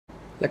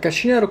La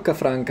Cascina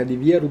Roccafranca di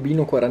via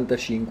Rubino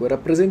 45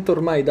 rappresenta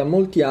ormai da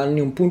molti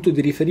anni un punto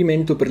di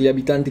riferimento per gli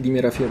abitanti di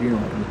Mirafiori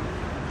Nord,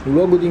 un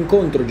luogo di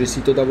incontro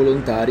gestito da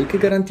volontari che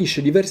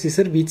garantisce diversi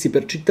servizi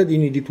per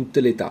cittadini di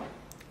tutte le età.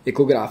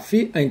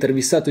 Ecograffi ha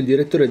intervistato il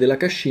direttore della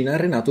Cascina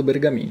Renato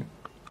Bergamin.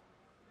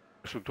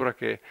 La struttura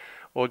che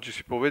oggi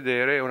si può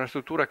vedere è una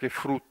struttura che è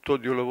frutto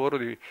di un lavoro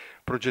di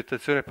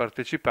progettazione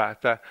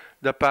partecipata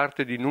da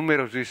parte di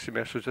numerosissime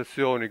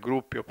associazioni,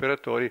 gruppi,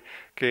 operatori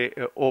che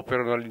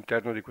operano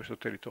all'interno di questo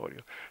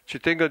territorio. Ci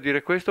tengo a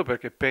dire questo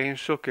perché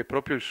penso che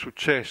proprio il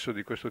successo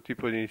di questo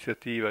tipo di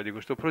iniziativa, di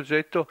questo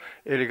progetto,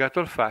 è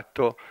legato al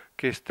fatto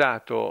che è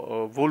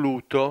stato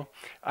voluto,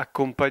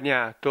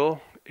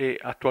 accompagnato e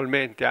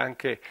attualmente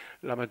anche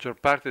la maggior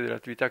parte delle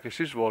attività che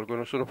si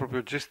svolgono sono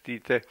proprio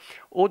gestite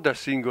o da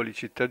singoli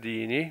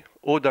cittadini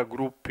o da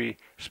gruppi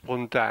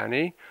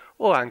spontanei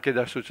o anche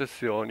da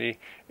associazioni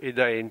e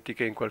da enti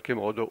che in qualche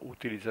modo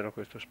utilizzano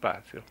questo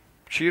spazio.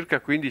 Circa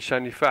 15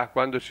 anni fa,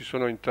 quando si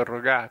sono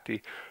interrogati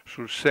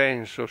sul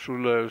senso,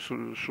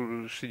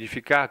 sul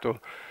significato,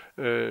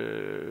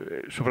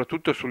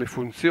 soprattutto sulle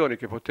funzioni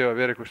che poteva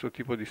avere questo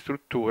tipo di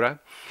struttura,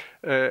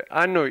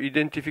 hanno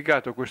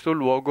identificato questo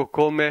luogo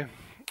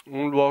come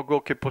un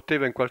luogo che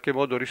poteva in qualche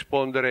modo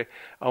rispondere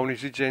a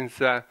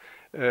un'esigenza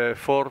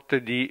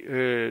forte di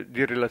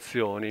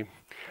relazioni.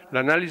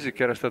 L'analisi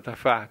che era stata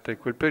fatta in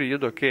quel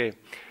periodo è che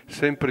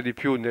sempre di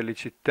più nelle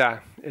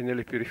città e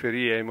nelle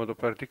periferie in modo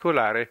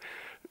particolare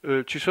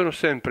ci sono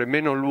sempre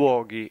meno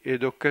luoghi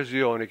ed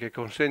occasioni che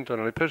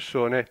consentono alle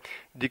persone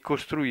di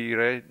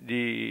costruire,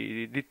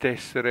 di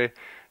tessere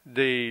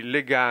dei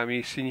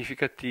legami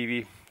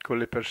significativi con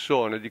le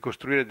persone, di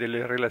costruire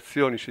delle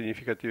relazioni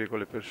significative con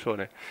le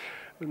persone.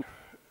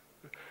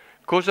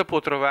 Cosa può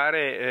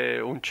trovare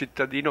un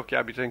cittadino che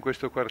abita in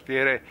questo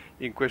quartiere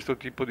in questo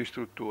tipo di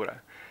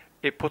struttura?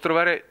 E può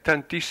trovare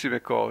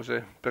tantissime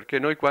cose, perché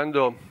noi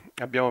quando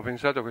abbiamo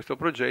pensato a questo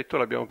progetto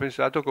l'abbiamo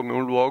pensato come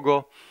un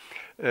luogo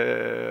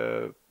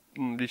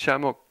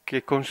diciamo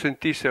che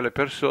consentisse alle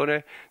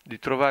persone di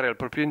trovare al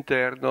proprio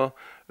interno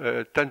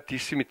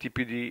tantissimi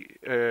tipi di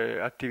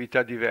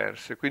attività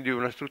diverse, quindi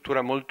una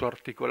struttura molto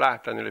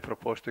articolata nelle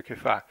proposte che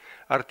fa,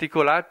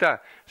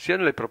 articolata sia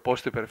nelle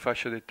proposte per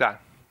fascia d'età.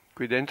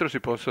 Qui dentro ci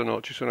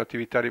sono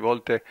attività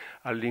rivolte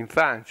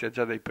all'infanzia,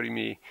 già dai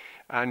primi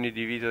anni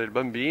di vita del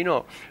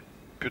bambino,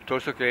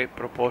 piuttosto che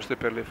proposte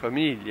per le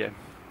famiglie,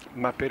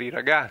 ma per i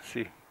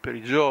ragazzi, per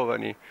i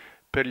giovani,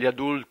 per gli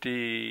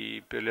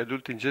adulti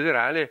in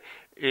generale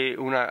e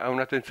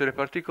un'attenzione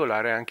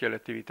particolare anche alle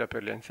attività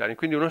per gli anziani,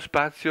 quindi uno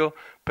spazio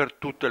per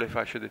tutte le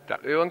fasce d'età.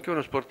 E anche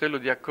uno sportello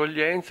di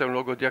accoglienza, un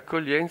luogo di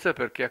accoglienza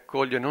perché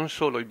accoglie non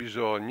solo i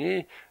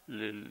bisogni,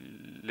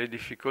 le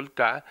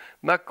difficoltà,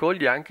 ma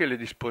accoglie anche le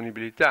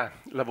disponibilità,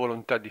 la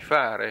volontà di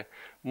fare.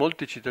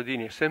 Molti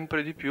cittadini,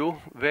 sempre di più,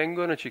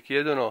 vengono e ci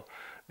chiedono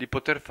di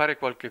poter fare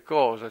qualche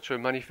cosa, cioè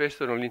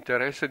manifestano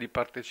l'interesse di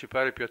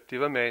partecipare più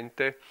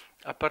attivamente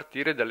a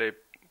partire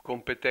dalle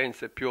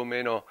competenze più o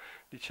meno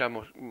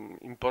diciamo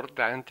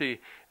importanti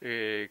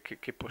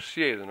che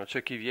possiedono.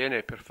 C'è chi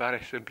viene per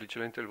fare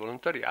semplicemente il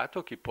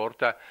volontariato, chi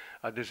porta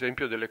ad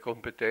esempio delle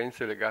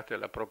competenze legate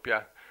alla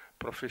propria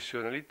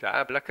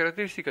professionalità. La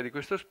caratteristica di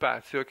questo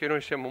spazio è che noi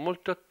siamo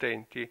molto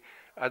attenti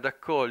ad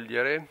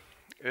accogliere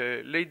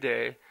le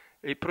idee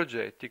e i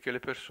progetti che le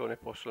persone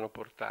possono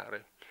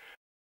portare.